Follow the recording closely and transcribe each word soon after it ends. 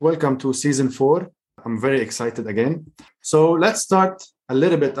Welcome to season 4. I'm very excited again. So let's start a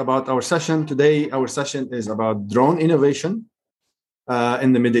little bit about our session. Today, our session is about drone innovation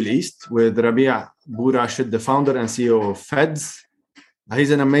in the Middle East with Rabia Bourashid, the founder and CEO of Feds.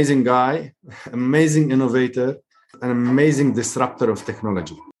 He's an amazing guy, amazing innovator, an amazing disruptor of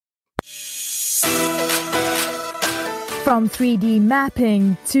technology. From 3D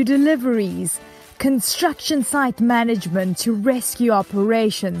mapping to deliveries, construction site management to rescue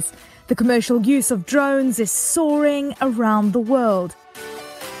operations, the commercial use of drones is soaring around the world.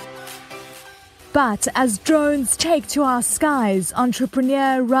 But as drones take to our skies,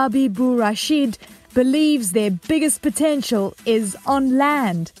 entrepreneur Rabia Bourashid believes their biggest potential is on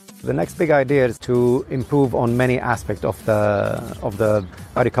land. The next big idea is to improve on many aspects of the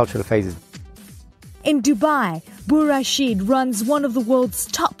agricultural phases. In Dubai, Bourashid runs one of the world's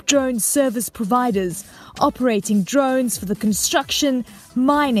top drone service providers, operating drones for the construction,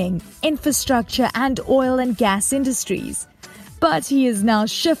 mining, infrastructure and oil and gas industries. But he is now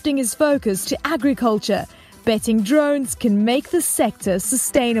shifting his focus to agriculture, betting drones can make the sector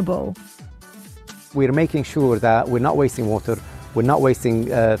sustainable. We're making sure that we're not wasting water, we're not wasting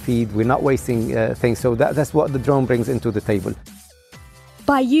feed, we're not wasting things. So that's what the drone brings into the table.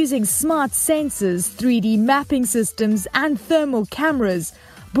 By using smart sensors, 3D mapping systems and thermal cameras,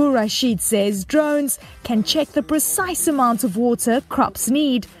 Bourashid says drones can check the precise amount of water crops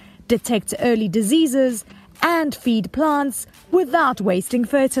need, detect early diseases and feed plants without wasting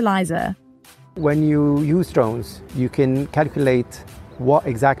fertilizer. When you use drones, you can calculate what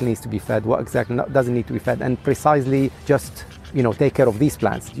exactly needs to be fed, what exactly doesn't need to be fed, and precisely just take care of these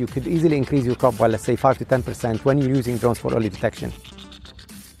plants. You could easily increase your crop by, let's say, 5 to 10% when you're using drones for early detection.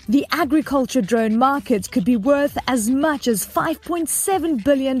 The agriculture drone market could be worth as much as $5.7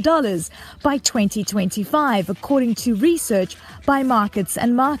 billion by 2025, according to research by Markets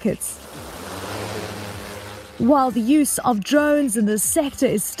and Markets. While the use of drones in this sector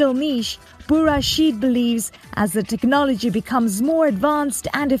is still niche, Bourashid believes as the technology becomes more advanced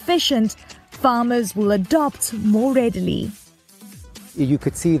and efficient, farmers will adopt more readily. You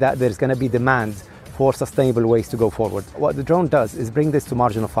could see that there's going to be demand for sustainable ways to go forward. What the drone does is bring this to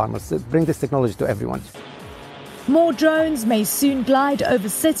marginal farmers, bring this technology to everyone. More drones may soon glide over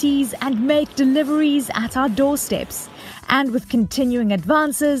cities and make deliveries at our doorsteps. And with continuing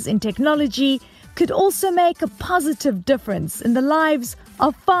advances in technology, could also make a positive difference in the lives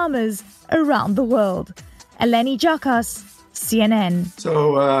of farmers around the world. Eleni Jakas, CNN.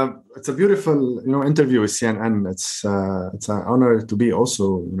 So it's a beautiful, interview with CNN. It's an honor to be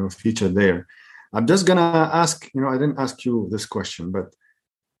also, featured there. I'm just gonna ask, I didn't ask you this question, but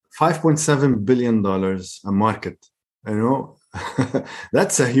 $5.7 billion a market,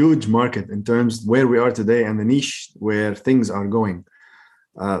 that's a huge market in terms where we are today and the niche where things are going.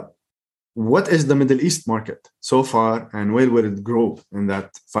 What is the Middle East market so far, and where will it grow in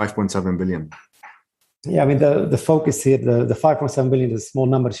that 5.7 billion? Yeah, I mean, the focus here, the 5.7 billion is a small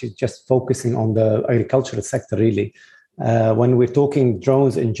number. She's just focusing on the agricultural sector, really. When we're talking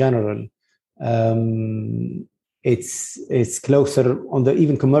drones in general, it's closer on the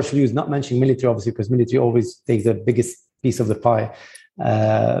even commercial use, not mentioning military, obviously, because military always takes the biggest piece of the pie.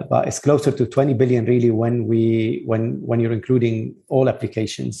 But it's closer to 20 billion, really, when you're including all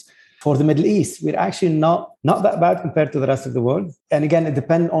applications. For the Middle East, we're actually not that bad compared to the rest of the world. And again, it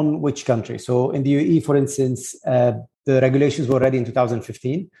depends on which country. So in the UAE, for instance, the regulations were ready in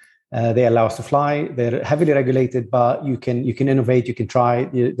 2015. They allow us to fly. They're heavily regulated, but you can innovate, you can try.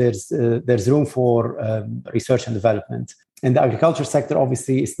 There's room for research and development. In the agriculture sector,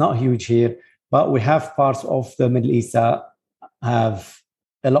 obviously, it's not huge here, but we have parts of the Middle East that have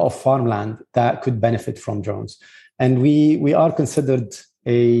a lot of farmland that could benefit from drones. And we are considered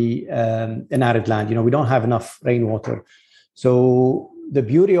an arid land. We don't have enough rainwater. So the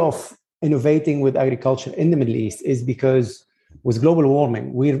beauty of innovating with agriculture in the Middle East is because with global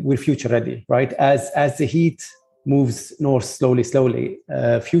warming, we're future ready, right? As the heat moves north slowly,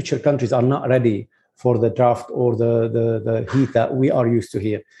 future countries are not ready for the drought or the heat that we are used to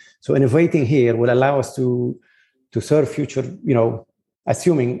here. So innovating here will allow us to serve future,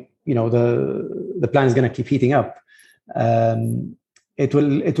 assuming, the planet is going to keep heating up. It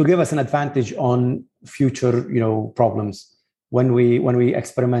will give us an advantage on future, problems when we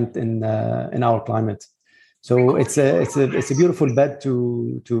experiment in our climate. So it's a beautiful bed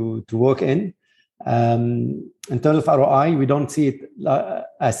to work in. In terms of ROI, we don't see it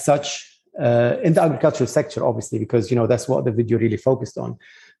as such in the agricultural sector, obviously, because that's what the video really focused on.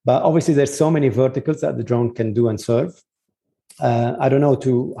 But obviously, there's so many verticals that the drone can do and serve. I don't know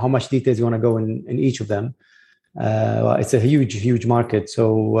to how much details you want to go in each of them. It's a huge market.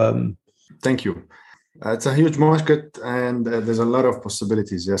 So thank you. It's a huge market, and there's a lot of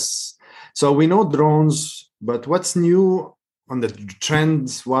possibilities. Yes. So we know drones, but what's new on the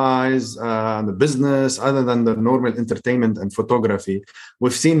trends wise, the business, other than the normal entertainment and photography?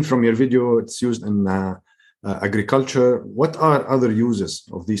 We've seen from your video, it's used in agriculture. What are other uses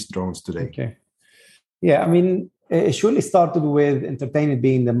of these drones today? Okay. Yeah, I mean, it surely started with entertainment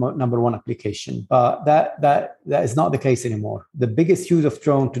being the number one application, but that is not the case anymore. The biggest use of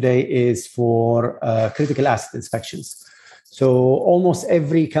drone today is for critical asset inspections. So almost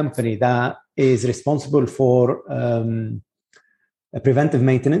every company that is responsible for preventive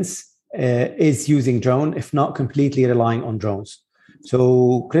maintenance is using drone, if not completely relying on drones.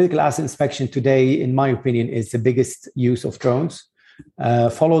 So critical asset inspection today, in my opinion, is the biggest use of drones,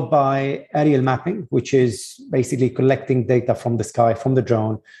 followed by aerial mapping, which is basically collecting data from the sky, from the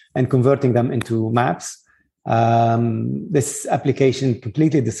drone, and converting them into maps. This application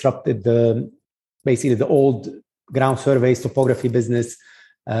completely disrupted basically the old ground surveys, topography business.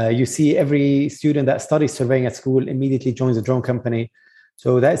 You see every student that studies surveying at school immediately joins a drone company.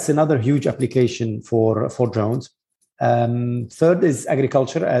 So that's another huge application for drones. Third is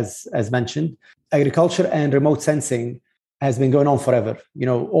agriculture, as mentioned. Agriculture and remote sensing has been going on forever. You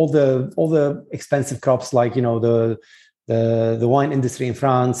know, all the expensive crops, like, you know, the wine industry in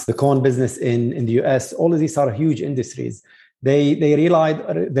France, the corn business in the US, all of these are huge industries. They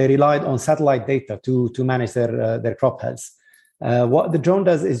relied on satellite data to manage their crop health. What the drone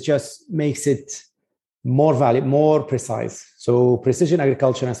does is just makes it more valuable, more precise. So precision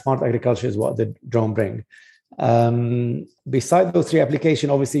agriculture and smart agriculture is what the drone bring. Beside those three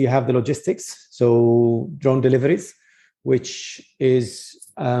applications, obviously you have the logistics. So drone deliveries, which is,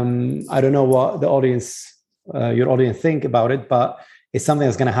 I don't know what the your audience think about it, but it's something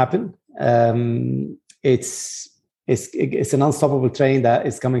that's going to happen. It's an unstoppable train that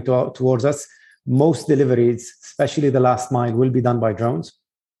is coming towards us. Most deliveries, especially the last mile, will be done by drones.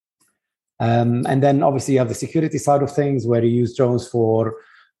 And then obviously you have the security side of things, where you use drones for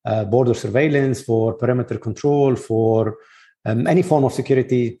border surveillance, for perimeter control, for any form of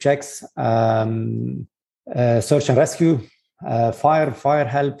security checks, search and rescue, fire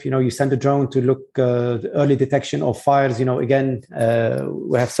help. You know, you send a drone to look early detection of fires. You know, again,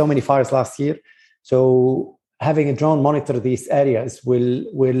 we have so many fires last year. So having a drone monitor these areas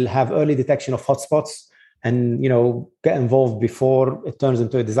will have early detection of hotspots and, you know, get involved before it turns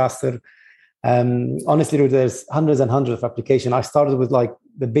into a disaster. Honestly, there's hundreds and hundreds of applications. I started with like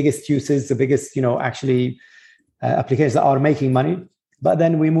the biggest uses, the biggest, you know, actually applications that are making money. But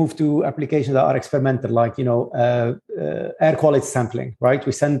then we move to applications that are experimental, like, you know, air quality sampling, right?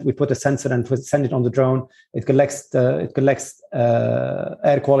 We put a sensor and send it on the drone. It collects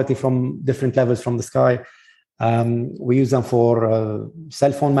air quality from different levels from the sky. We use them for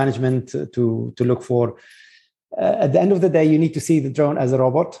cell phone management to look for. At the end of the day, you need to see the drone as a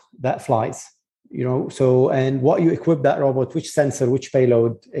robot that flies, you know. So, and what you equip that robot, which sensor, which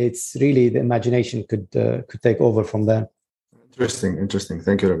payload, it's really the imagination could take over from there. Interesting.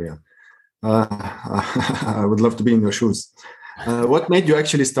 Thank you, Rabia. I would love to be in your shoes. What made you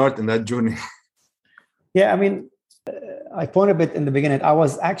actually start in that journey? Yeah, I mean, I pointed a bit in the beginning. I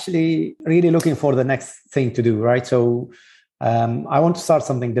was actually really looking for the next thing to do, right? So I want to start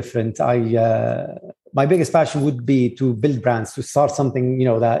something different. My biggest passion would be to build brands, to start something, you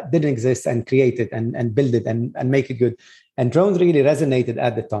know, that didn't exist and create it and build it and make it good. And drones really resonated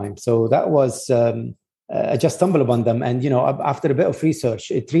at the time. So that was, I just stumbled upon them. And, you know, after a bit of research,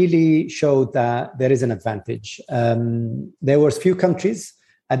 it really showed that there is an advantage. There were few countries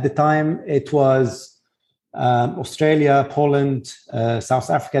at the time. It was Australia, Poland, South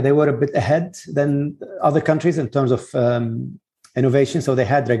Africa. They were a bit ahead than other countries in terms of innovation. So they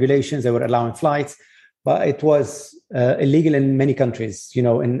had regulations, they were allowing flights, but it was illegal in many countries. You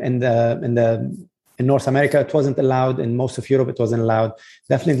know, in North America, it wasn't allowed. In most of Europe, it wasn't allowed.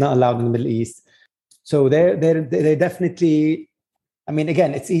 Definitely not allowed in the Middle East. So they definitely. I mean,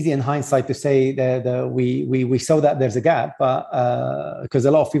 again, it's easy in hindsight to say that we saw that there's a gap, but because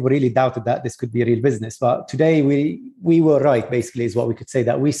a lot of people really doubted that this could be a real business. But today we were right, basically, is what we could say,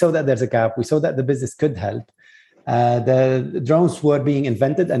 that we saw that there's a gap. We saw that the business could help. The drones were being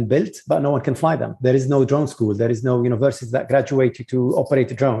invented and built, but no one can fly them. There is no drone school. There is no universities that graduate you to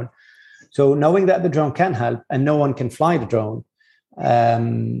operate a drone. So knowing that the drone can help and no one can fly the drone,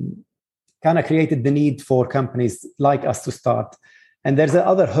 kind of created the need for companies like us to start. And there's the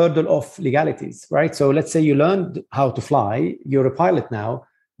other hurdle of legalities, right? So let's say you learned how to fly, you're a pilot now,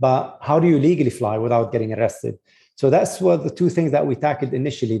 but how do you legally fly without getting arrested? So that's what the two things that we tackled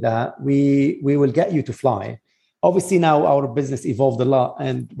initially, that we will get you to fly. obviously now our business evolved a lot,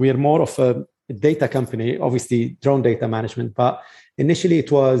 and we are more of a data company, obviously drone data management. But initially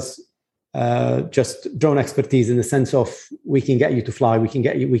it was just drone expertise in the sense of we can get you to fly, we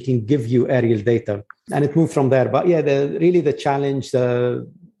can give you aerial data, and it moved from there. But yeah, the challenge, the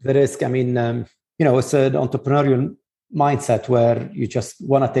risk. I mean, it's an entrepreneurial mindset where you just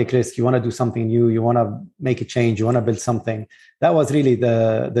want to take risks, you want to do something new, you want to make a change, you want to build something. That was really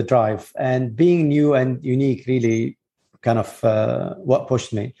the drive, and being new and unique really kind of what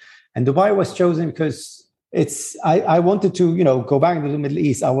pushed me. And Dubai was chosen because I wanted to, go back to the Middle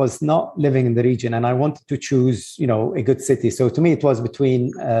East. I was not living in the region, and I wanted to choose, a good city. So to me, it was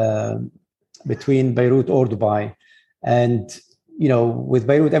between Beirut or Dubai. And, with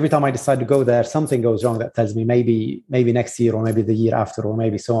Beirut, every time I decide to go there, something goes wrong that tells me maybe next year, or maybe the year after, or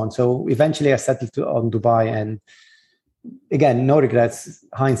maybe so on. So eventually I settled on Dubai, and again, no regrets.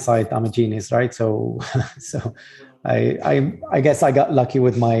 Hindsight, I'm a genius, right? So, I guess I got lucky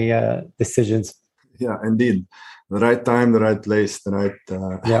with my decisions. Yeah, indeed. The right time, the right place, the right...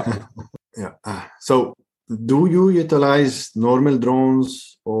 Yeah. Yeah. So do you utilize normal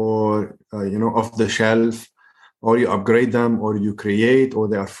drones or, off the shelf, or you upgrade them, or you create, or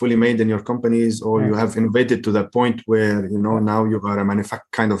they are fully made in your companies, or you have innovated to the point where, now you are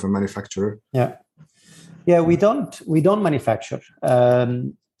kind of a manufacturer? Yeah. Yeah, we don't manufacture.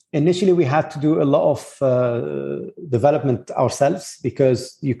 Initially, we had to do a lot of development ourselves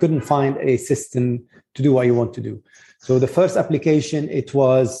because you couldn't find a system to do what you want to do. So the first application,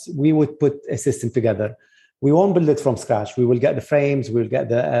 we would put a system together. We won't build it from scratch. We will get the frames, we'll get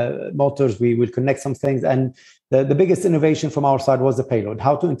the motors, we will connect some things. And the biggest innovation from our side was the payload,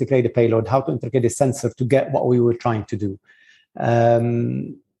 how to integrate a payload, how to integrate a sensor to get what we were trying to do.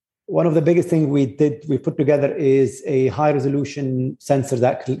 One of the biggest things we put together is a high resolution sensor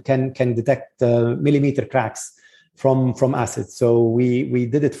that can detect millimeter cracks from assets. So we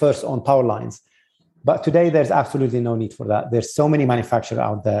did it first on power lines, but today there's absolutely no need for that. There's so many manufacturers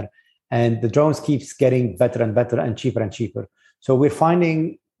out there, and the drones keeps getting better and better and cheaper and cheaper. So we're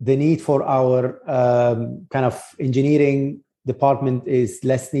finding the need for our kind of engineering department is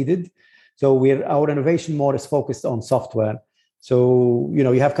less needed. So our innovation more is focused on software. So,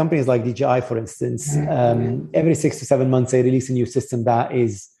 you have companies like DJI, for instance, every 6 to 7 months, they release a new system that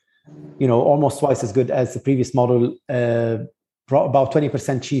is, almost twice as good as the previous model, about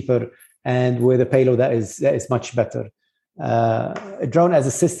 20% cheaper, and with a payload that is much better. A drone as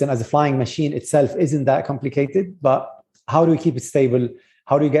a system, as a flying machine itself isn't that complicated, but how do we keep it stable?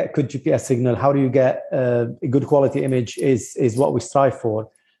 How do you get good GPS signal? How do you get a good quality image is what we strive for.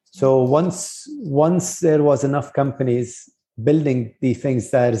 So once there was enough companies building these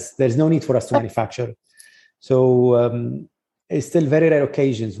things, there's no need for us to manufacture. So it's still very rare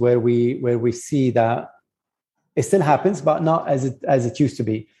occasions where we see that it still happens, but not as it used to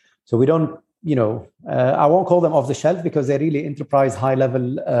be. So we don't, I won't call them off the shelf because they're really enterprise high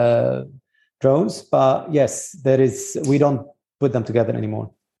level drones. But yes, we don't put them together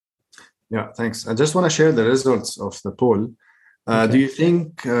anymore. Yeah, thanks. I just want to share the results of the poll. Okay. Do you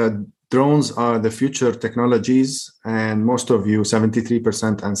think drones are the future technologies? And most of you,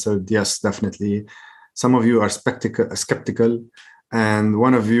 73%, answered yes, definitely. Some of you are skeptical, and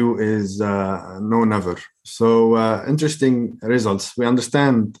one of you is no, never. So interesting results. We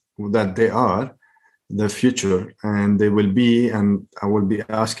understand that they are the future, and they will be. And I will be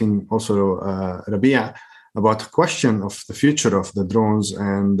asking also Rabia about a question of the future of the drones,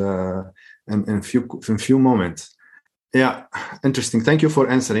 and in few moments. Yeah, interesting. Thank you for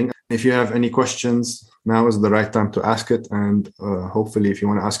answering. If you have any questions, now is the right time to ask it. And hopefully, if you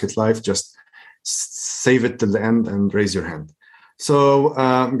want to ask it live, just save it till the end and raise your hand. So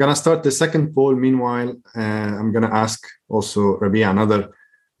I'm going to start the second poll. Meanwhile, I'm going to ask also Rabia another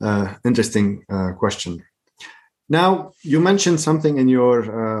interesting question. Now, you mentioned something in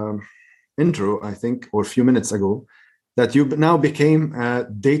your intro, I think, or a few minutes ago, that you now became a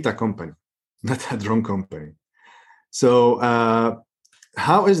data company, not a drone company. So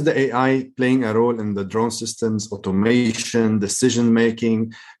how is the AI playing a role in the drone systems, automation,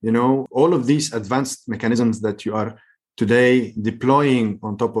 decision-making, all of these advanced mechanisms that you are today deploying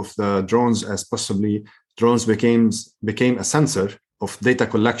on top of the drones, as possibly drones became a sensor of data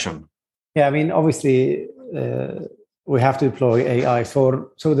collection? Yeah, I mean, obviously, we have to deploy AI.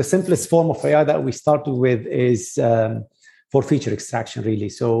 So the simplest form of AI that we started with is for feature extraction, really.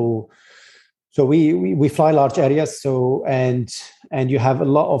 So we fly large areas, and you have a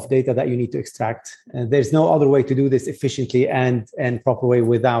lot of data that you need to extract. And there's no other way to do this efficiently and proper way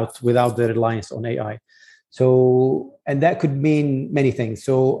without the reliance on AI. So, and that could mean many things.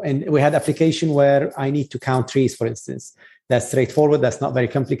 So, and we had application where I need to count trees, for instance. That's straightforward. That's not very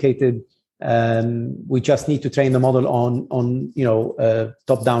complicated. We just need to train the model on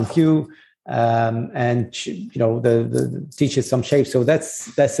top-down view, and the teach it some shape. So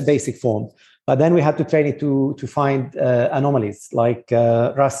that's the basic form. But then we had to train it to find anomalies like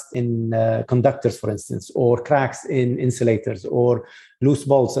rust in conductors, for instance, or cracks in insulators, or loose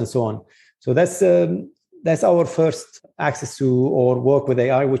bolts, and so on. So that's our first access to or work with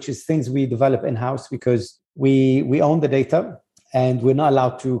AI, which is things we develop in-house because we own the data and we're not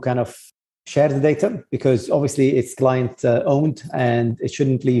allowed to kind of share the data because obviously it's client owned and it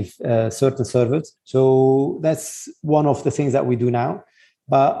shouldn't leave certain servers. So that's one of the things that we do now.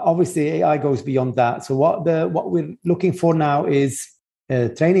 But obviously AI goes beyond that. So what we're looking for now is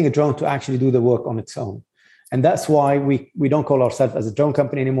training a drone to actually do the work on its own. And that's why we don't call ourselves as a drone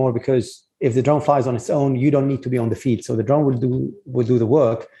company anymore, because if the drone flies on its own, you don't need to be on the field. So the drone will do the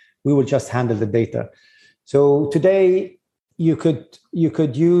work. We will just handle the data. So today you could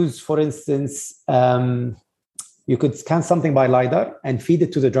use, for instance, you could scan something by LiDAR and feed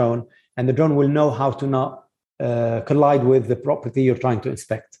it to the drone, and the drone will know how to not collide with the property you're trying to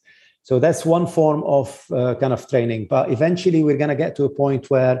inspect. So that's one form of kind of training. But eventually we're going to get to a point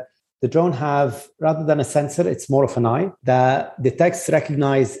where the drone have, rather than a sensor, it's more of an eye that detects,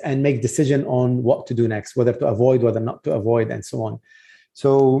 recognize, and make decision on what to do next, whether to avoid, whether not to avoid, and so on.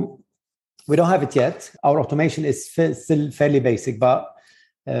 So we don't have it yet. Our automation is still fairly basic, but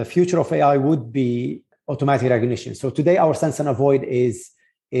future of AI would be automatic recognition. So today our sense and avoid is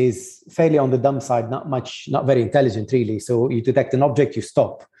fairly on the dumb side, not very intelligent really. So you detect an object, you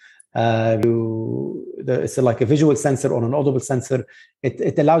stop. It's like a visual sensor or an audible sensor.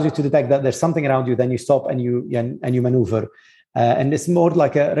 It allows you to detect that there's something around you, then you stop and you maneuver. And it's more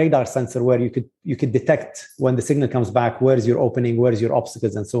like a radar sensor where you could detect when the signal comes back, where's your opening, where's your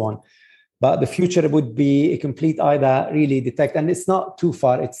obstacles, and so on. But the future would be a complete eye that really detect, and it's not too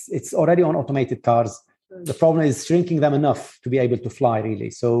far. It's already on automated cars. The problem is shrinking them enough to be able to fly, really.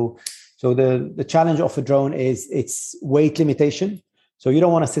 So the challenge of a drone is its weight limitation. So you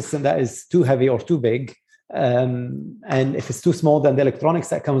don't want a system that is too heavy or too big. And if it's too small, then the electronics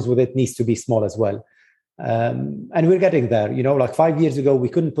that comes with it needs to be small as well. And we're getting there. Like 5 years ago, we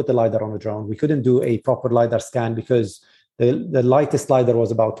couldn't put the LiDAR on a drone. We couldn't do a proper LiDAR scan because the lightest LiDAR was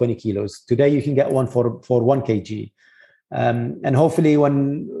about 20 kilos. Today, you can get one for 1 kg. And hopefully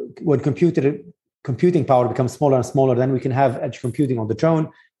when computing power becomes smaller and smaller, then we can have edge computing on the drone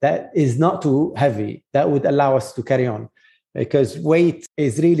that is not too heavy. That would allow us to carry on. Because weight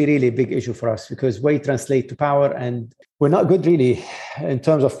is really, really a big issue for us, because weight translates to power, and we're not good really in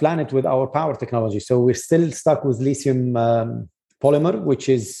terms of planet with our power technology. So we're still stuck with lithium polymer, which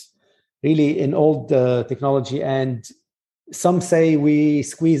is really an old technology. And some say we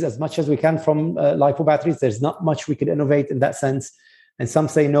squeeze as much as we can from LiPo batteries. There's not much we could innovate in that sense. And some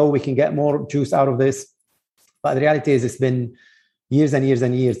say, no, we can get more juice out of this. But the reality is it's been years and years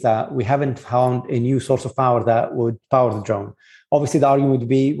and years that we haven't found a new source of power that would power the drone. Obviously, the argument would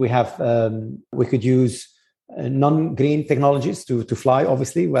be we could use non-green technologies to fly,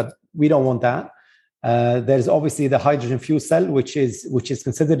 obviously, but we don't want that. There's obviously the hydrogen fuel cell, which is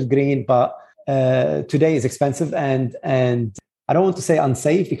considered green, but today is expensive and I don't want to say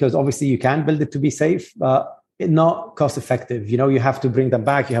unsafe, because obviously you can build it to be safe, but not cost effective. You have to bring them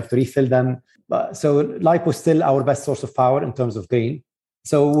back, you have to refill them. So LiPo is still our best source of power in terms of green.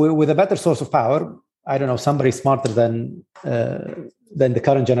 So with a better source of power, I don't know, somebody smarter than the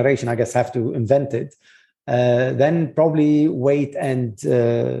current generation, I guess, have to invent it. Then probably weight and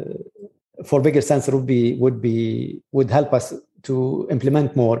for bigger sensor would help us to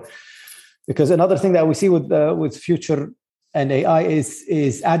implement more. Because another thing that we see with future and AI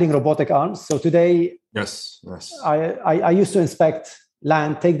is adding robotic arms. So today, yes, I used to inspect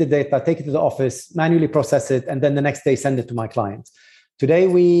land, take the data, take it to the office, manually process it, and then the next day send it to my client. Today,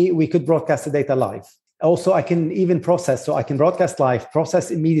 we could broadcast the data live. Also, I can even process, so I can broadcast live,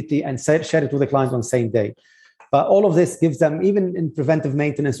 process immediately, and share it with the client on the same day. But all of this gives them, even in preventive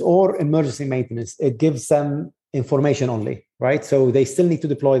maintenance or emergency maintenance, it gives them information only, right? So they still need to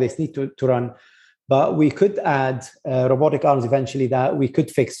deploy, they need to run. But we could add robotic arms eventually that we could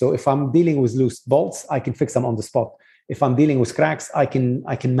fix. So if I'm dealing with loose bolts, I can fix them on the spot. If I'm dealing with cracks, I can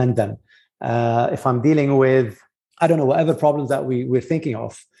mend them. If I'm dealing with, I don't know, whatever problems that we're thinking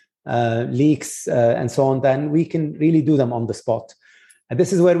of, leaks and so on, then we can really do them on the spot. And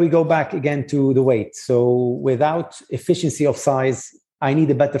this is where we go back again to the weight. So without efficiency of size, I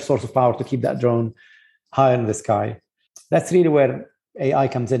need a better source of power to keep that drone higher in the sky. That's really where AI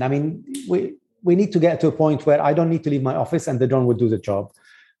comes in. I mean, we need to get to a point where I don't need to leave my office and the drone will do the job.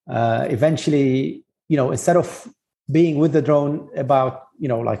 Eventually, instead of being with the drone about,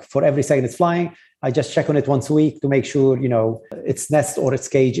 like for every second it's flying, I just check on it once a week to make sure, its nest or its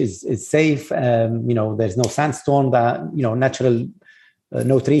cage is safe. There's no sandstorm, that, natural,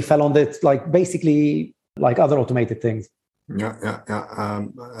 no tree fell on it, like basically like other automated things. Yeah.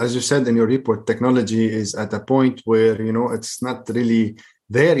 As you said in your report, technology is at a point where, it's not really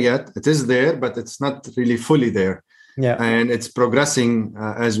there yet. It is there, but it's not really fully there. Yeah. And it's progressing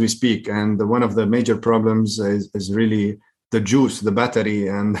as we speak. And one of the major problems is really the juice, the battery,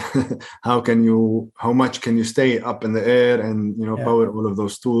 and how much can you stay up in the air and, power all of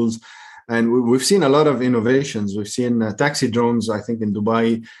those tools. And we've seen a lot of innovations. We've seen taxi drones, I think in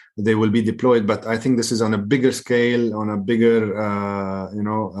Dubai, they will be deployed, but I think this is on a bigger scale, on a bigger,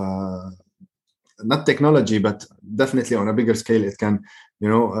 not technology, but definitely on a bigger scale. It can,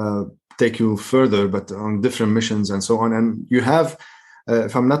 take you further, but on different missions and so on. And you have,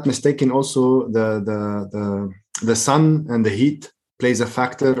 if I'm not mistaken, also the sun and the heat plays a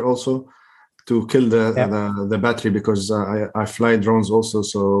factor also to kill the battery, because I fly drones also.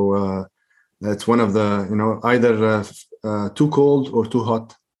 So it's one of the, either too cold or too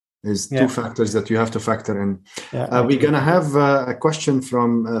hot is two factors that you have to factor in. We're going to have a question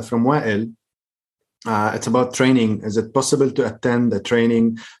from Wael. It's about training. Is it possible to attend a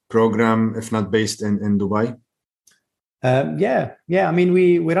training program if not based in Dubai? I mean,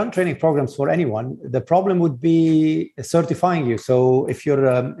 we run training programs for anyone. The problem would be certifying you. So if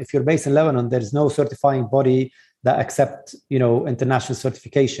you're based in Lebanon, there's no certifying body that accept international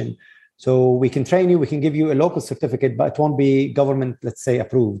certification. So we can train you, we can give you a local certificate, but it won't be government, let's say,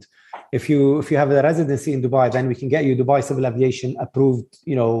 approved. If you have a residency in Dubai, then we can get you Dubai Civil Aviation approved,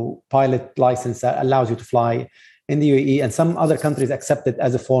 pilot license that allows you to fly in the UAE, and some other countries accept it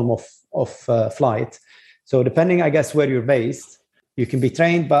as a form of flight. So depending, I guess, where you're based, you can be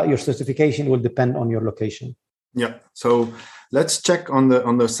trained, but your certification will depend on your location. Yeah. So let's check on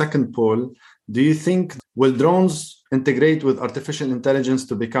the second poll. Do you think will drones integrate with artificial intelligence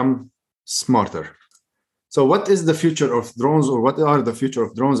to become smarter? So what is the future of drones, or what are the future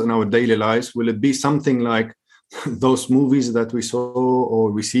of drones in our daily lives? Will it be something like those movies that we saw,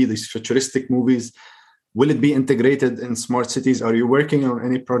 or we see these futuristic movies? Will it be integrated in smart cities? Are you working on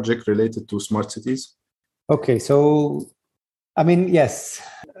any project related to smart cities? Okay, so I mean, yes,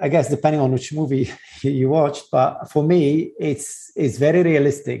 I guess depending on which movie you watched, but for me, it's very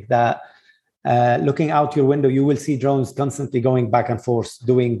realistic that looking out your window, you will see drones constantly going back and forth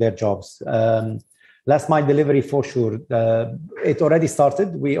doing their jobs. Last mile delivery for sure. It already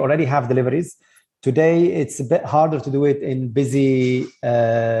started. We already have deliveries. Today, it's a bit harder to do it in busy,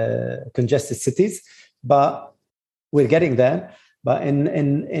 congested cities, but we're getting there. But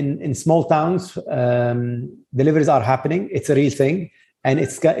in small towns, deliveries are happening. It's a real thing, and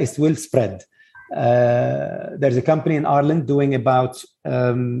it will spread. There's a company in Ireland doing about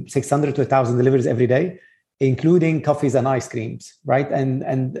 600 to 1,000 deliveries every day, including coffees and ice creams, right?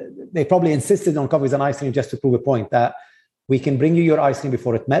 And they probably insisted on coffees and ice cream just to prove a point that we can bring you your ice cream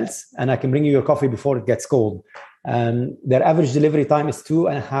before it melts, and I can bring you your coffee before it gets cold. Their average delivery time is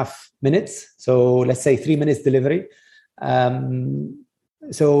 2.5 minutes. So let's say 3 minutes delivery.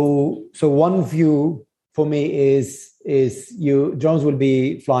 So one view for me is drones will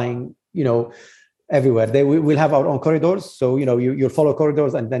be flying, everywhere. We'll have our own corridors. So, you'll follow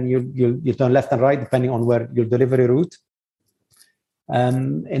corridors, and then you'll turn left and right, depending on where your delivery route.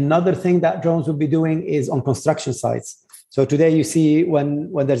 Another thing that drones will be doing is on construction sites. So today you see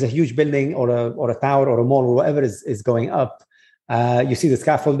when there's a huge building or a tower or a mall or whatever is going up, you see the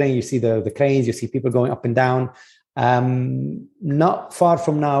scaffolding, you see the cranes, you see people going up and down. Not far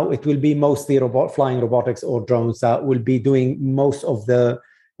from now, it will be mostly flying robotics or drones that will be doing most of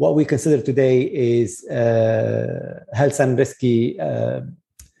what we consider today is health and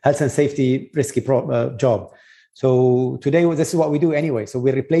safety risky job. So today, this is what we do anyway. So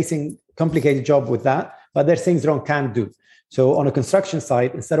we're replacing complicated job with that, but there's things drone can't do. So on a construction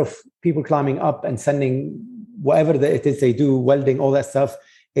site, instead of people climbing up and sending whatever it is they do, welding, all that stuff,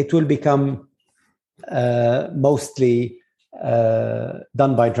 it will become mostly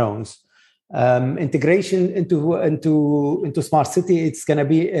done by drones. Integration into smart city, it's going to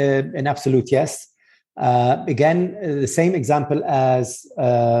be an absolute yes. Again, the same example as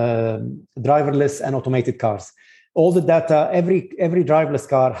driverless and automated cars. All the data, every driverless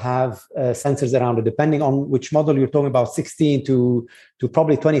car have sensors around it, depending on which model you're talking about, 16 to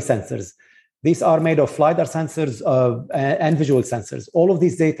probably 20 sensors. These are made of LiDAR sensors and visual sensors. All of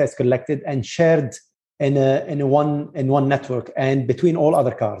these data is collected and shared in one network and between all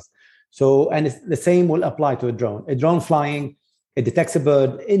other cars. So, and the same will apply to a drone. A drone flying, it detects a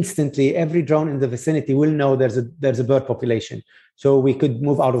bird instantly. Every drone in the vicinity will know there's a bird population. So we could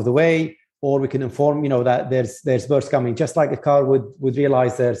move out of the way, or we can inform, that there's birds coming, just like a car would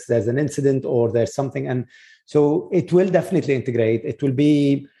realize there's an incident or there's something. And so it will definitely integrate. It will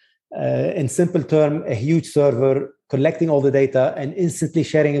be, in simple term, a huge server collecting all the data and instantly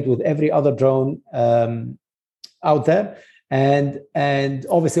sharing it with every other drone out there. And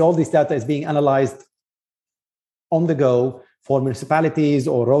obviously all this data is being analyzed on the go for municipalities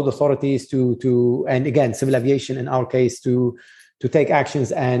or road authorities to and again, civil aviation in our case, to take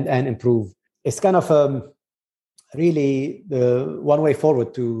actions and improve. It's kind of really the one way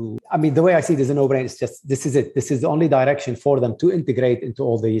forward the way I see it is a no-brainer. It's just, this is it. This is the only direction for them to integrate into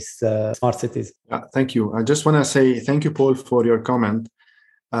all these smart cities. Thank you. I just want to say thank you, Paul, for your comment.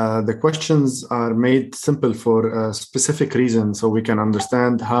 The questions are made simple for a specific reason, so we can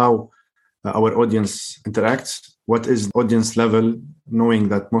understand how our audience interacts, what is audience level, knowing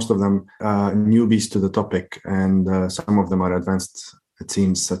that most of them are newbies to the topic and some of them are advanced, it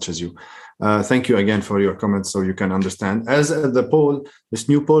seems, such as you. Thank you again for your comments so you can understand. As the poll, this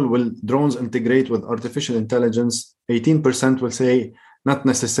new poll, will drones integrate with artificial intelligence? 18% will say not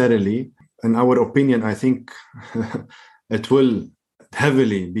necessarily. In our opinion, I think it will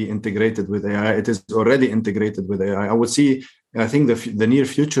heavily be integrated with AI. It is already integrated with AI. I think the near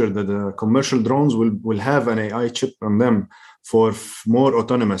future that the commercial drones will have an AI chip on them for more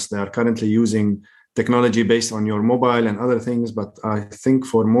autonomous. They are currently using technology based on your mobile and other things, but I think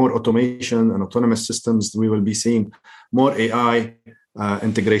for more automation and autonomous systems, we will be seeing more AI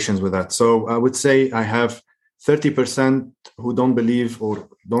integrations with that. So I would say I have 30% who don't believe or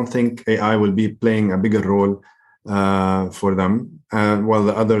don't think AI will be playing a bigger role for them, while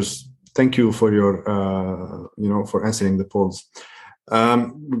the others, thank you for your for answering the polls.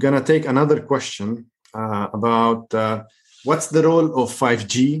 We're gonna take another question about what's the role of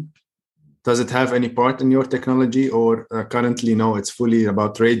 5G? Does it have any part in your technology, or currently no, it's fully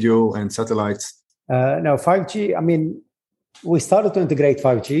about radio and satellites? No, 5G, we started to integrate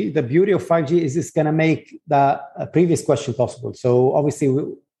 5G. The beauty of 5G is it's going to make that previous question possible. So obviously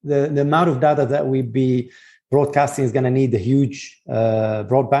the amount of data that we be broadcasting is going to need a huge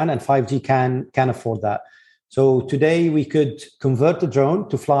broadband, and 5G can afford that. So today we could convert the drone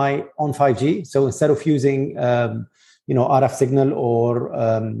to fly on 5G. So instead of using RF signal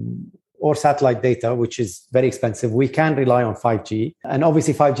or satellite data, which is very expensive, we can rely on 5G. And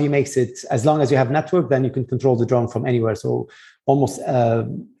obviously 5G makes it, as long as you have network, then you can control the drone from anywhere. So almost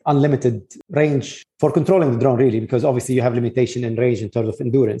unlimited range for controlling the drone, really, because obviously you have limitation in range in terms of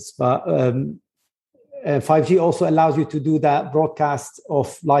endurance. But 5G also allows you to do that broadcast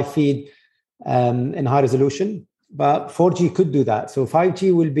of live feed in high resolution. But 4G could do that. So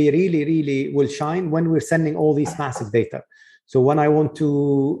 5G will be will shine when we're sending all these massive data. So when I want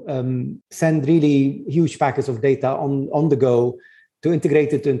to send really huge packets of data on the go to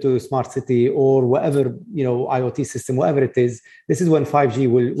integrate it into a smart city or whatever, IoT system, whatever it is, this is when 5G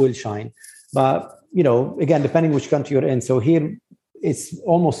will shine. But, again, depending which country you're in. So here it's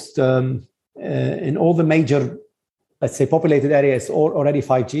almost in all the major, let's say, populated areas already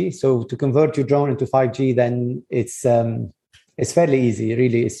 5G. So to convert your drone into 5G, then it's fairly easy,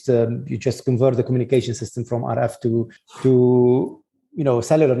 really. It's you just convert the communication system from RF to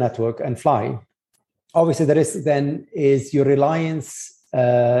cellular network and fly. Obviously, the risk then is your reliance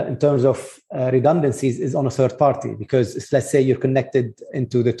in terms of redundancies is on a third party, because let's say you're connected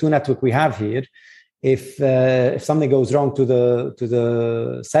into the two network we have here. If something goes wrong to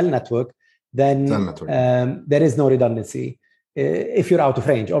the cell network, then there is no redundancy. If you're out of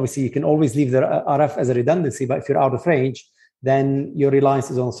range, obviously you can always leave the RF as a redundancy, but if you're out of range, then your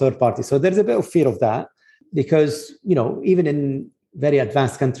reliance is on third party. So there's a bit of fear of that, because, even in very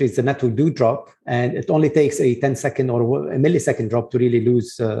advanced countries, the network do drop, and it only takes a 10-second or a millisecond drop to really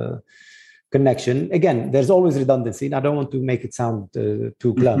lose connection. Again, there's always redundancy, and I don't want to make it sound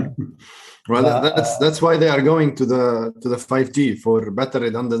too glum. Well, that's why they are going to the 5G, for better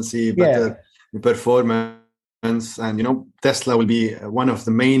redundancy, better performance, and Tesla will be one of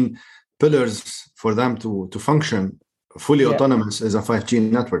the main pillars for them to function. Fully autonomous is a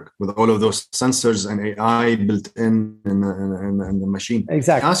 5G network with all of those sensors and AI built in the machine.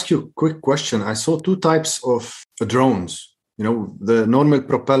 Exactly. I'll ask you a quick question. I saw two types of drones, the normal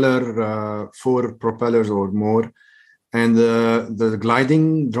propeller, 4 propellers or more, and the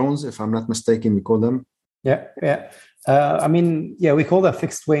gliding drones, if I'm not mistaken, we call them. Yeah. We call them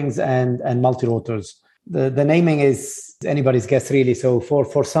fixed wings and multi-rotors. The naming is anybody's guess, really. So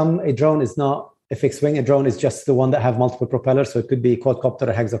for some, a drone is not a fixed wing. A drone is just the one that have multiple propellers. So it could be quadcopter,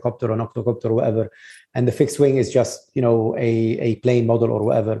 a hexacopter, an octocopter, or whatever. And the fixed wing is just, a plane model or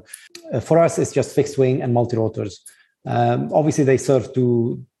whatever. For us, it's just fixed wing and multi-rotors. Obviously, they serve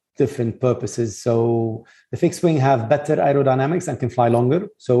two different purposes. So the fixed wing have better aerodynamics and can fly longer.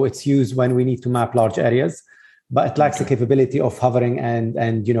 So it's used when we need to map large areas, but it lacks the capability of hovering and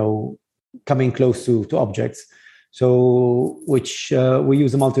coming close to objects. So which we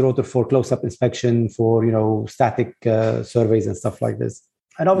use a multi-rotor for close-up inspection, for static surveys and stuff like this.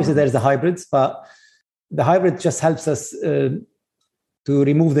 And obviously there's the hybrids, but the hybrid just helps us to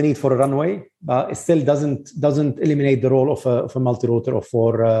remove the need for a runway, but it still doesn't eliminate the role of a multi-rotor or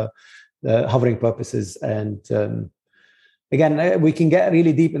for hovering purposes. And again, we can get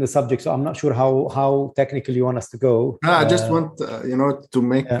really deep in the subject, so I'm not sure how technical you want us to go. I just want to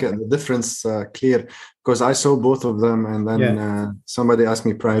make the difference clear, because I saw both of them, and then somebody asked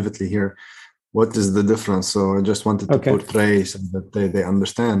me privately here, what is the difference? So I just wanted to portray so that they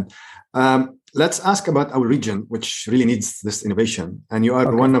understand. Let's ask about our region, which really needs this innovation, and you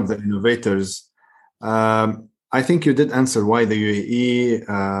are one of the innovators. I think you did answer why the UAE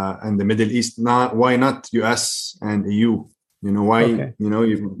and the Middle East. Why not US and EU? Why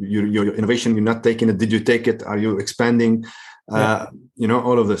your innovation, you're not taking it. Did you take it? Are you expanding?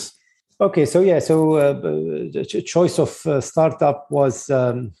 All of this. Okay, so the choice of startup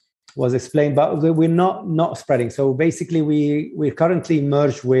was explained, but we're not spreading. So basically, we're currently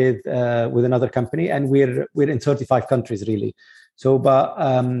merged with another company, and we're in 35 countries really. So, but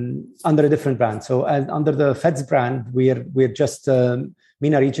under a different brand. So, under the Feds brand, we're just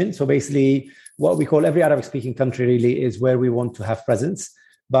MENA region. So basically, what we call every Arabic-speaking country really is where we want to have presence.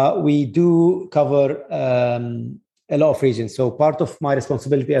 But we do cover a lot of regions. So part of my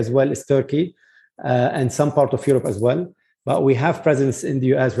responsibility as well is Turkey and some part of Europe as well. But we have presence in the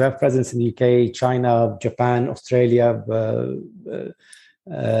US, we have presence in the UK, China, Japan, Australia,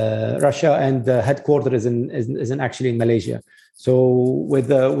 Russia, and the headquarters is actually in Malaysia. So with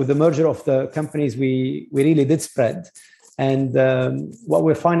the merger of the companies, we really did spread. And what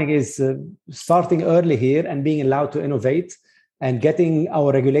we're finding is starting early here and being allowed to innovate and getting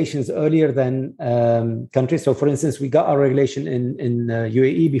our regulations earlier than countries. So for instance, we got our regulation in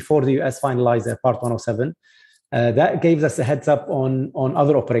UAE before the US finalized their Part 107. That gave us a heads up on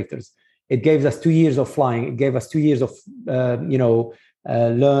other operators. It gave us 2 years of flying. It gave us 2 years of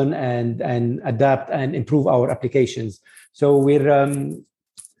learn and adapt and improve our applications. So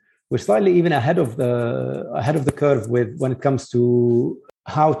we're slightly even ahead of the curve when it comes to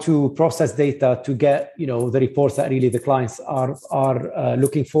how to process data to get the reports that really the clients are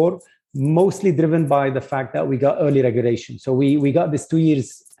looking for. Mostly driven by the fact that we got early regulation. So we got this 2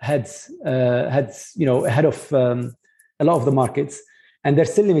 years heads ahead of a lot of the markets, and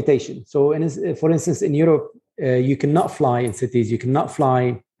there's still limitation. So for instance, in Europe, you cannot fly in cities, you cannot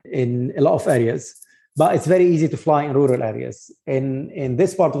fly in a lot of areas, but it's very easy to fly in rural areas. In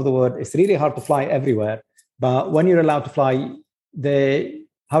this part of the world, it's really hard to fly everywhere. But when you're allowed to fly,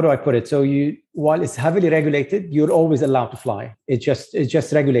 how do I put it? So while it's heavily regulated, you're always allowed to fly. It's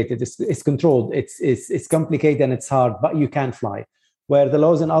just regulated. It's controlled. It's complicated and it's hard, but you can fly. Where the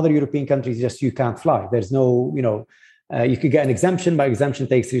laws in other European countries, just you can't fly. There's no, you could get an exemption, but exemption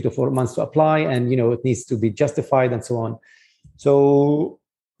takes 3 to 4 months to apply, and it needs to be justified and so on. So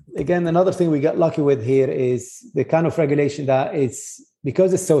again, another thing we got lucky with here is the kind of regulation that is,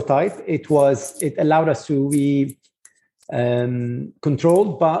 because it's so tight, it allowed us to be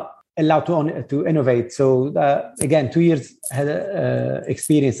controlled, but allowed to innovate. So again, 2 years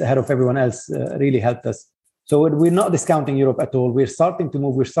experience ahead of everyone else really helped us. So we're not discounting Europe at all. We're starting to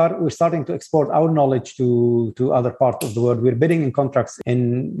move. We're starting to export our knowledge to other parts of the world. We're bidding in contracts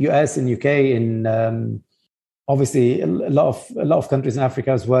in US, in UK, in obviously a lot of countries in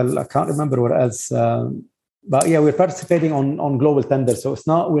Africa as well. I can't remember where else. But yeah, we're participating on global tenders. So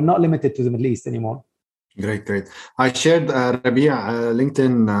we're not limited to the Middle East anymore. Great. I shared Rabia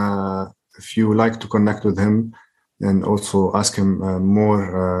LinkedIn if you like to connect with him and also ask him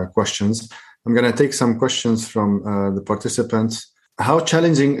more questions. I'm going to take some questions from the participants. How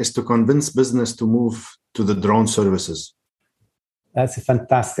challenging is to convince business to move to the drone services? That's a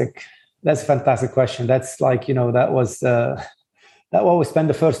fantastic question. That's like, that was what we spent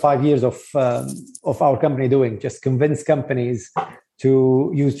the first 5 years of our company doing, just convince companies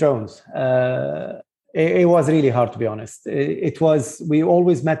to use drones. It was really hard, to be honest. We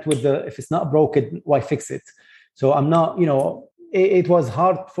always met with if it's not broken, why fix it? So I'm not, it was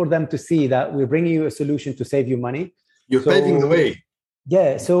hard for them to see that we're bringing you a solution to save you money. You're paving the way.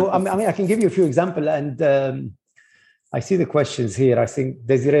 Yeah. So, I mean, I can give you a few examples. And I see the questions here. I think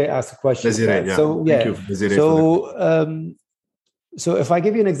Desiree asked a question. Desiree, yeah. So yeah. Thank you, Desiree. So if I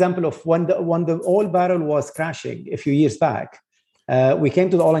give you an example of when the oil barrel was crashing a few years back, we came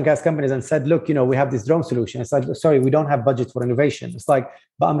to the oil and gas companies and said, look, we have this drone solution. It's like, sorry, we don't have budget for innovation. It's like,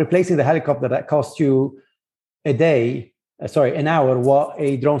 but I'm replacing the helicopter that cost you an hour, what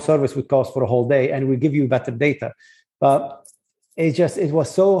a drone service would cost for a whole day, and we give you better data. But it was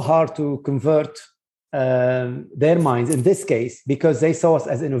so hard to convert their minds in this case, because they saw us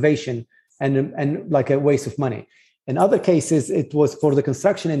as innovation and like a waste of money. In other cases, it was for the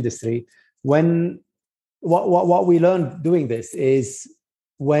construction industry. When what we learned doing this is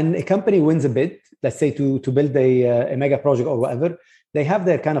when a company wins a bid, let's say to build a mega project or whatever, they have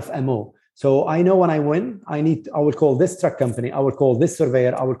their kind of MO. So I know when I win, I will call this truck company, I will call this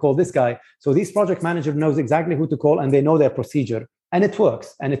surveyor, I will call this guy. So this project manager knows exactly who to call, and they know their procedure, and it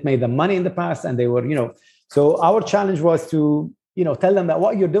works, and it made them money in the past, and they were, So our challenge was to tell them that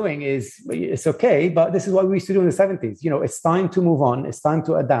what you're doing it's okay, but this is what we used to do in the 70s. It's time to move on. It's time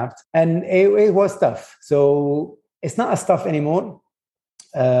to adapt. And it was tough. So it's not as tough anymore.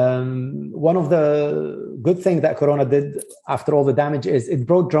 One of the good things that Corona did after all the damage is it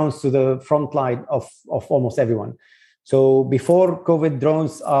brought drones to the front line of almost everyone. So before COVID,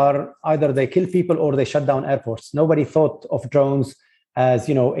 drones are either they kill people or they shut down airports. Nobody thought of drones as,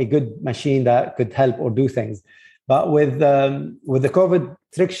 a good machine that could help or do things. But with the COVID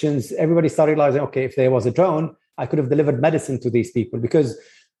restrictions, everybody started realizing, okay, if there was a drone, I could have delivered medicine to these people. Because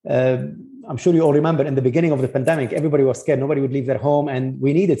I'm sure you all remember in the beginning of the pandemic, everybody was scared. Nobody would leave their home, and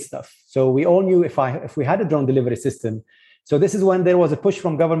we needed stuff. So we all knew if we had a drone delivery system. So this is when there was a push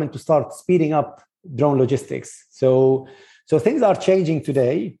from government to start speeding up drone logistics. So things are changing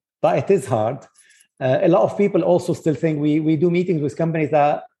today, but it is hard. A lot of people also still think we do meetings with companies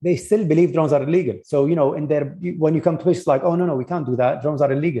that they still believe drones are illegal. So, when you come to push, like, oh, no, we can't do that. Drones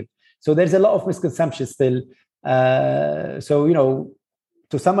are illegal. So there's a lot of misconceptions still.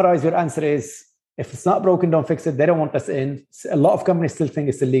 To summarize, your answer is, if it's not broken, don't fix it. They don't want us in. A lot of companies still think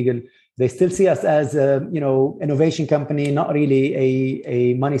it's illegal. They still see us as a, innovation company, not really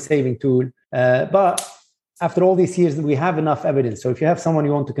a money-saving tool. But after all these years, we have enough evidence. So if you have someone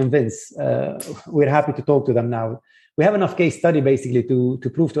you want to convince, we're happy to talk to them now. We have enough case study basically to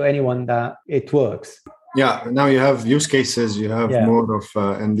prove to anyone that it works. Yeah, now you have use cases, you have more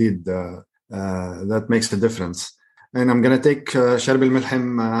of indeed that makes a difference. And I'm going to take Sharb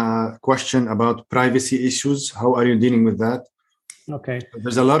al-Milham question about privacy issues. How are you dealing with that? Okay.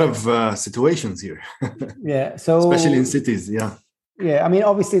 There's a lot of situations here. Yeah. So especially in cities. Yeah. Yeah. I mean,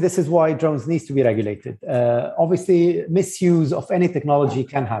 obviously, this is why drones needs to be regulated. Obviously, misuse of any technology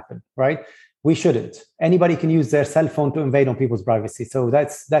can happen, right? We shouldn't. Anybody can use their cell phone to invade on people's privacy. So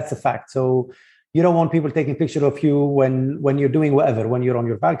that's a fact. So you don't want people taking pictures of you when you're doing whatever, when you're on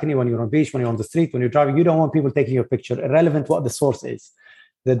your balcony, when you're on the beach, when you're on the street, when you're driving. You don't want people taking your picture, irrelevant what the source is.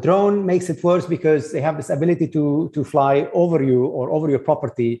 The drone makes it worse because they have this ability to fly over you or over your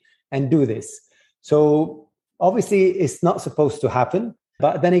property and do this. So obviously, it's not supposed to happen.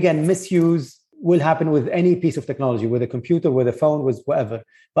 But then again, misuse will happen with any piece of technology, with a computer, with a phone, with whatever.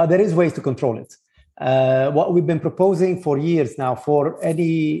 But there is ways to control it. What we've been proposing for years now for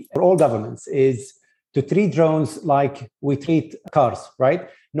all governments is to treat drones like we treat cars, right?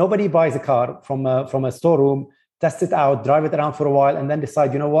 Nobody buys a car from a storeroom, test it out, drive it around for a while, and then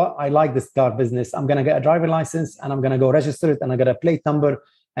decide, you know what, I like this car business. I'm going to get a driver license and I'm going to go register it and I get a plate number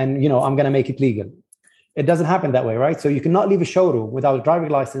and, I'm going to make it legal. It doesn't happen that way, right? So you cannot leave a showroom without a driving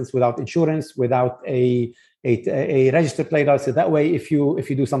license, without insurance, without a registered plate license. That way, if you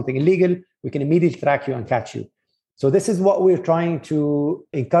do something illegal, we can immediately track you and catch you. So this is what we're trying to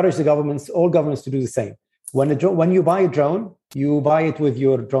encourage all governments to do the same. When you buy a drone, you buy it with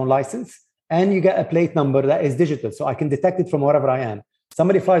your drone license and you get a plate number that is digital. So I can detect it from wherever I am.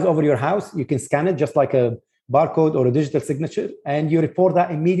 Somebody flies over your house, you can scan it just like a barcode or a digital signature, and you report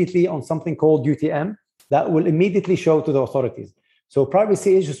that immediately on something called UTM that will immediately show to the authorities. So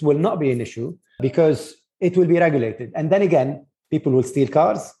privacy issues will not be an issue because it will be regulated. And then again, people will steal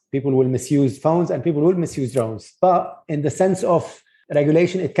cars, people will misuse phones, and people will misuse drones. But in the sense of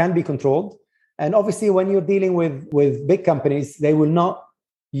regulation, it can be controlled. And obviously, when you're dealing with big companies, they will not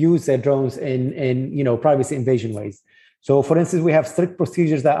use their drones in privacy invasion ways. So for instance, we have strict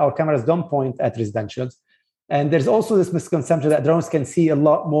procedures that our cameras don't point at residentials. And there's also this misconception that drones can see a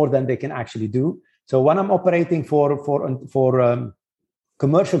lot more than they can actually do. So when I'm operating for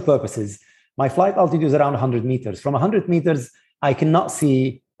commercial purposes, my flight altitude is around 100 meters. From 100 meters, I cannot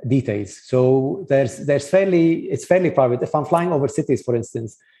see details. So it's fairly private. If I'm flying over cities, for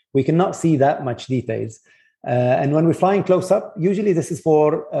instance, we cannot see that much details. And when we're flying close up, usually this is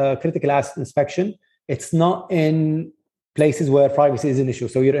for critical asset inspection. It's not in places where privacy is an issue.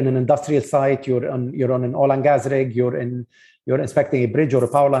 So you're in an industrial site, you're on an oil and gas rig, you're inspecting a bridge or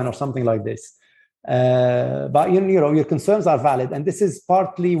a power line or something like this. But your concerns are valid, and this is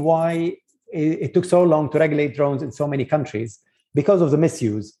partly why it took so long to regulate drones in so many countries, because of the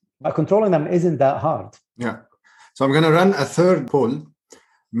misuse. But controlling them isn't that hard. Yeah. So I'm going to run a third poll.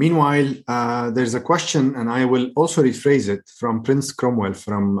 Meanwhile, there's a question, and I will also rephrase it, from Prince Cromwell,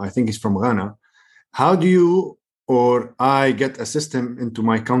 I think he's from Ghana. How do you or I get a system into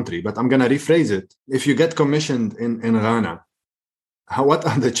my country? But I'm going to rephrase it. If you get commissioned in Ghana, what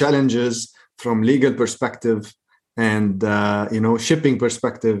are the challenges from legal perspective and shipping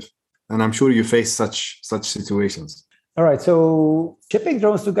perspective? And I'm sure you face such situations. All right. So shipping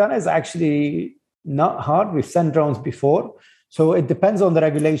drones to Ghana is actually not hard. We've sent drones before. So it depends on the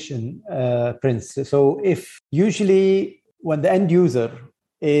regulation, Prince. So if usually when the end user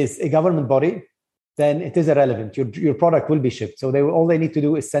is a government body, then it is irrelevant. Your product will be shipped. So all they need to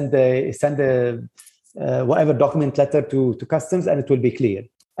do is send the whatever document letter to customs, and it will be clear.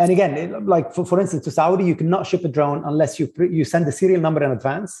 And again, like for instance, to Saudi, you cannot ship a drone unless you send the serial number in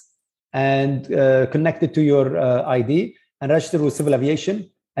advance and connect it to your ID and register with civil aviation.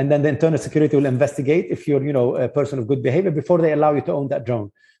 And then the internal security will investigate if you're, a person of good behavior before they allow you to own that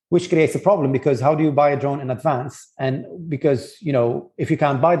drone, which creates a problem, because how do you buy a drone in advance? And because, if you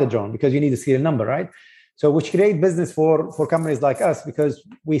can't buy the drone, because you need a serial number, right? So which create business for companies like us, because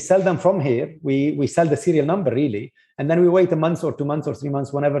we sell them from here. We sell the serial number really. And then we wait a month or 2 months or 3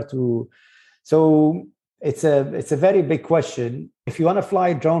 months, whenever to. So it's a very big question. If you want to fly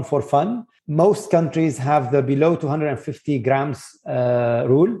a drone for fun, most countries have the below 250 grams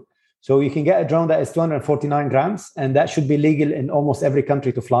rule. So you can get a drone that is 249 grams, and that should be legal in almost every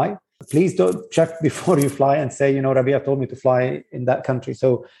country to fly. Please don't check before you fly and say, Rabia told me to fly in that country.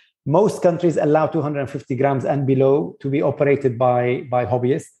 So most countries allow 250 grams and below to be operated by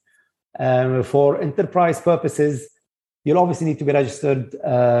hobbyists. For enterprise purposes, you'll obviously need to be registered,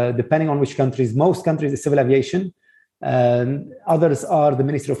 depending on which countries. Most countries is civil aviation. Others are the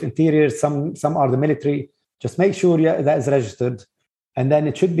Ministry of Interior. Some are the military. Just make sure that is registered, and then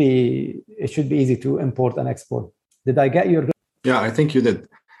it should be easy to import and export. Did I get your? Yeah, I think you did.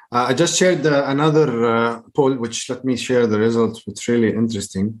 I just shared another poll, which let me share the results. It's really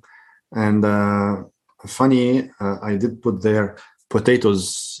interesting and funny. I did put there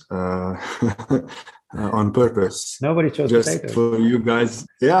potatoes on purpose. Nobody chose just potatoes for you guys.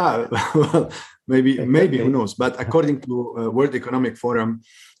 Yeah, well, maybe who knows? But according to World Economic Forum,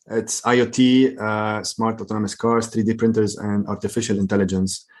 it's IoT, smart autonomous cars, 3D printers, and artificial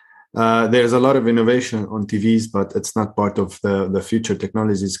intelligence. There's a lot of innovation on TVs, but it's not part of the future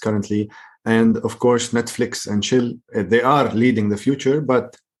technologies currently. And of course, Netflix and Chill, they are leading the future,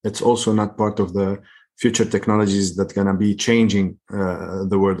 but it's also not part of the future technologies that going to be changing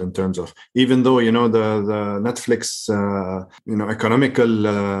the world in terms of, even though, the Netflix,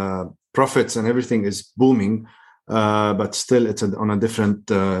 economical profits and everything is booming, but still it's on a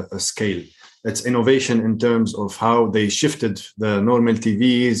different scale. It's innovation in terms of how they shifted the normal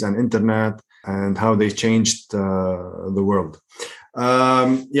TVs and internet and how they changed the world.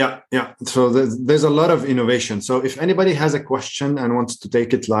 So there's a lot of innovation. So if anybody has a question and wants to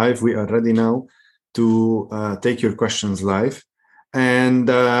take it live, we are ready now to take your questions live. And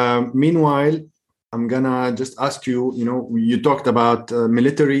meanwhile, I'm gonna just ask you, you talked about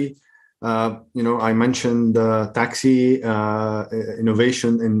military, I mentioned taxi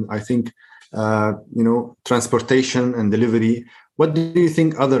innovation in, I think, transportation and delivery. What do you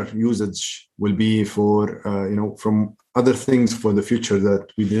think other usage will be for, from other things for the future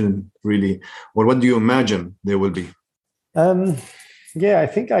that we didn't really, or what do you imagine there will be? I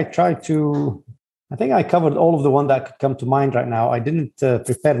think I covered all of the one that could come to mind right now. I didn't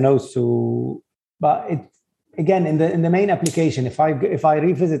prepare notes but again, in the main application, if I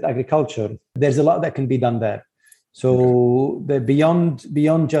revisit agriculture, there's a lot that can be done there. So the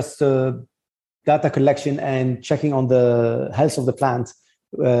beyond just data collection and checking on the health of the plant,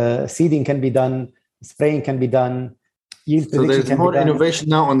 seeding can be done, spraying can be done, yield prediction. So there's more innovation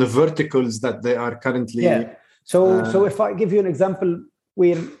now on the verticals that they are currently. Yeah. So if I give you an example,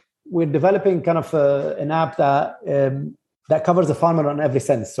 we're developing kind of an app that covers the farmer on every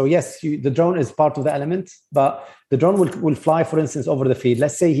sense. So yes, the drone is part of the element, but the drone will fly, for instance, over the field.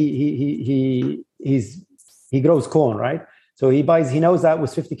 Let's say he grows corn, right? So he knows that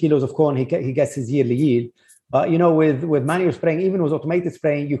with 50 kilos of corn, he gets his yearly yield. But with manual spraying, even with automated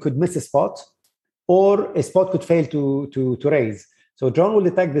spraying, you could miss a spot, or a spot could fail to raise. So drone will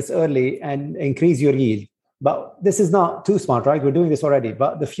detect this early and increase your yield. But this is not too smart, right? We're doing this already.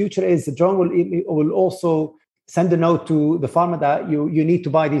 But the future is the drone will also send a note to the farmer that you need to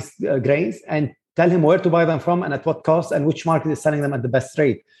buy these grains and tell him where to buy them from and at what cost and which market is selling them at the best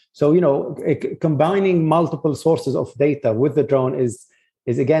rate. So, combining multiple sources of data with the drone is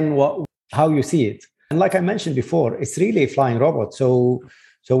again how you see it. And like I mentioned before, it's really a flying robot. So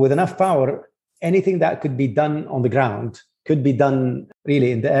with enough power, anything that could be done on the ground could be done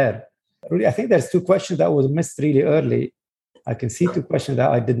really in the air. Really, I think there's two questions that was missed really early. I can see two questions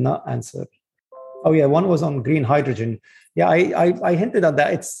that I did not answer. Oh yeah, one was on green hydrogen. Yeah, I hinted at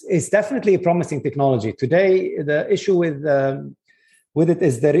that. It's definitely a promising technology. Today, the issue with it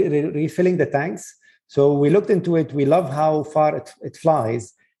is the refilling the tanks. So we looked into it. We love how far it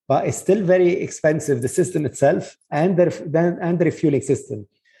flies, but it's still very expensive, the system itself and the refueling system.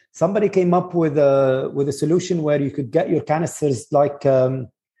 Somebody came up with a solution where you could get your canisters like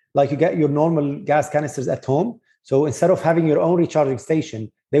you get your normal gas canisters at home. So instead of having your own recharging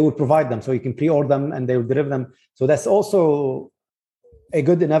station, they would provide them. So you can pre-order them and they will deliver them. So that's also a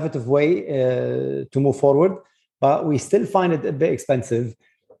good innovative way to move forward. But we still find it a bit expensive.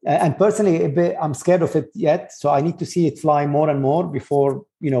 And personally, I'm scared of it yet. So I need to see it fly more and more before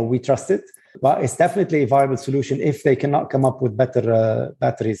we trust it. But it's definitely a viable solution if they cannot come up with better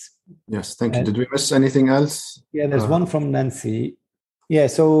batteries. Yes, thank you. Did we miss anything else? Yeah, there's one from Nancy. Yeah,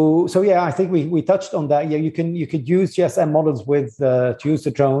 so yeah, I think we touched on that. Yeah, you could use GSM models to use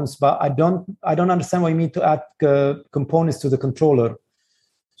the drones, but I don't understand what you mean to add components to the controller.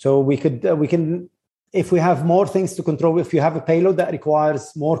 So we can, if we have more things to control, if you have a payload that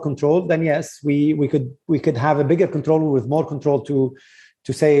requires more control, then yes, we could have a bigger controller with more control to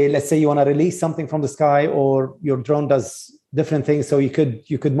say, let's say you want to release something from the sky, or your drone does different things. So you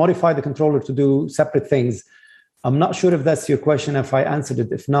could modify the controller to do separate things. I'm not sure if that's your question, if I answered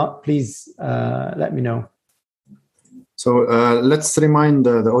it. If not, please let me know. So let's remind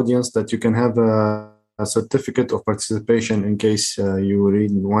the audience that you can have a certificate of participation in case you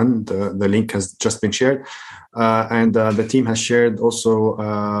read one. The link has just been shared. And the team has shared also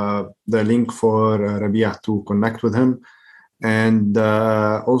the link for Rabia to connect with him. And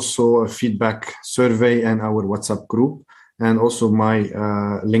also a feedback survey and our WhatsApp group. And also my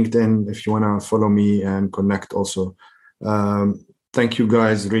LinkedIn, if you want to follow me and connect also. Thank you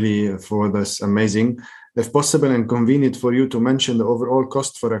guys really for this amazing. If possible and convenient for you to mention the overall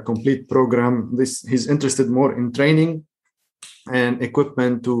cost for a complete program. He's interested more in training and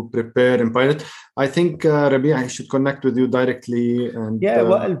equipment to prepare and pilot. I think, Rabia, I should connect with you directly. And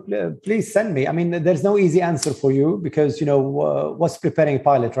please send me. I mean, there's no easy answer for you because, what's preparing a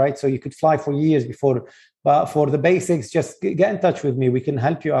pilot, right? So you could fly for years before. But for the basics, just get in touch with me. We can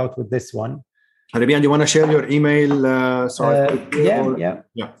help you out with this one. Rabia, do you want to share your email? Yeah,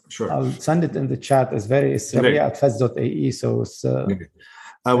 sure. I'll send it in the chat. It's rabia@fez.ae. So it's.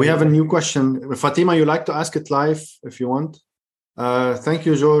 We have a new question. Fatima, you like to ask it live if you want. Thank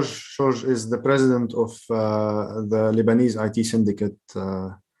you, George. George is the president of the Lebanese IT syndicate.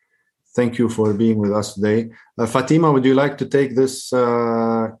 Thank you for being with us today. Fatima, would you like to take this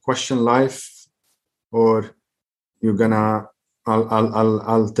question live? Or you're gonna,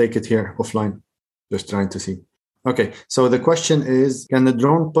 I'll take it here offline. Just trying to see. Okay, so the question is, can the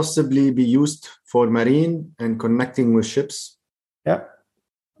drone possibly be used for marine and connecting with ships? Yeah,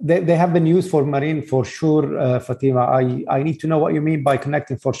 they have been used for marine for sure, Fatima. I need to know what you mean by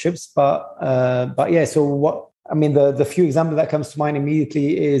connecting for ships, but yeah. So the few examples that comes to mind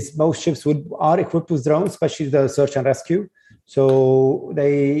immediately is most ships are equipped with drones, especially the search and rescue. So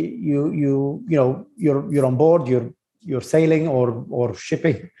you're on board, you're sailing or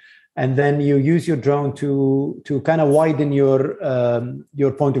shipping, and then you use your drone to kind of widen your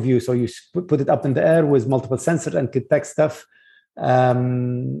point of view. So you put it up in the air with multiple sensors and could detect stuff.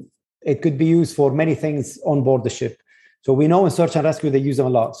 It could be used for many things on board the ship. So we know in search and rescue they use them a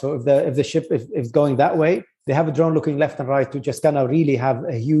lot. So if the ship is going that way, they have a drone looking left and right to just kind of really have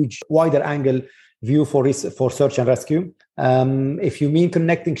a huge wider angle view for search and rescue. If you mean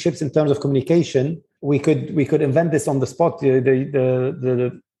connecting ships in terms of communication, we could invent this on the spot.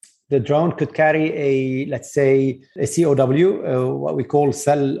 The drone could carry let's say a COW, what we call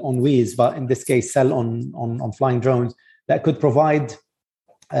cell on wheels, but in this case, cell on flying drones that could provide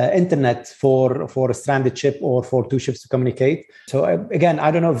internet for a stranded ship or for two ships to communicate. So again, I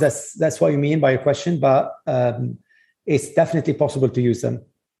don't know if that's what you mean by your question, but it's definitely possible to use them.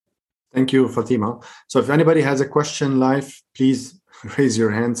 Thank you, Fatima. So if anybody has a question live, please raise your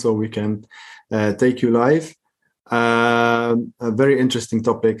hand so we can take you live. A very interesting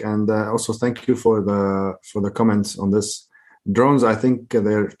topic, and also thank you for the comments on this. drones, I think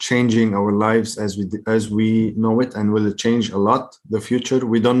they're changing our lives as we know it, and will change a lot the future.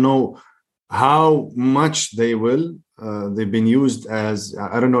 We don't know how much they will. They've been used as,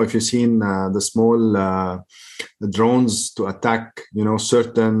 I don't know if you've seen the small drones to attack,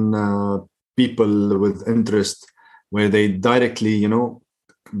 certain people with interest, where they directly,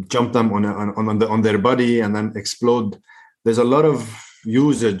 jump them on their body and then explode. There's a lot of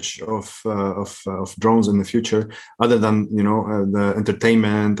usage of drones in the future, other than the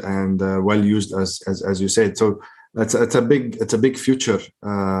entertainment and well used as you said. So it's a big future,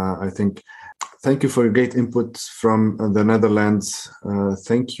 I think. Thank you for your great input from the Netherlands.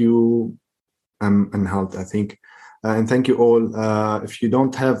 Thank you, and Halt, I think. And thank you all. If you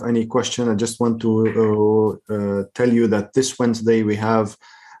don't have any question, I just want to tell you that this Wednesday we have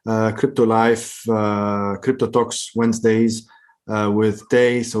Crypto Life, Crypto Talks Wednesdays with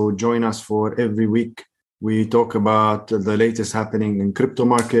Tay. So join us for every week. We talk about the latest happening in crypto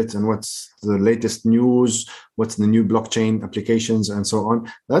markets and what's the latest news, what's the new blockchain applications, and so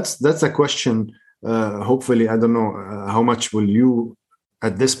on. That's a question. Hopefully, I don't know how much will you,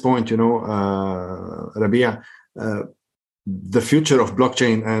 at this point, Rabia, the future of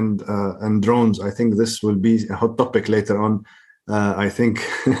blockchain and drones. I think this will be a hot topic later on. I think.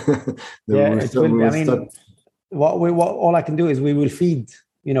 All I can do is we will feed,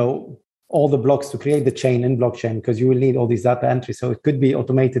 all the blocks to create the chain in blockchain, because you will need all these data entry. So it could be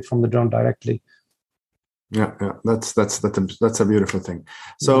automated from the drone directly. Yeah, that's a beautiful thing.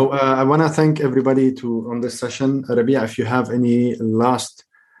 So I want to thank everybody on this session. Rabia, if you have any last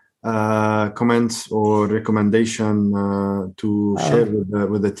comments or recommendation to share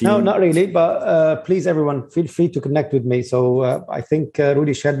with the team. No, not really, but please, everyone, feel free to connect with me. So I think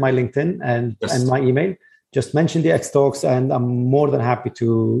Rudy shared my LinkedIn and my email. Just mention the DxTalks, and I'm more than happy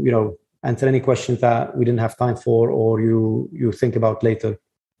to answer any questions that we didn't have time for, or you think about later.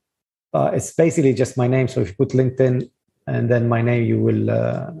 It's basically just my name. So if you put LinkedIn and then my name, you will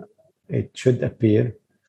it should appear.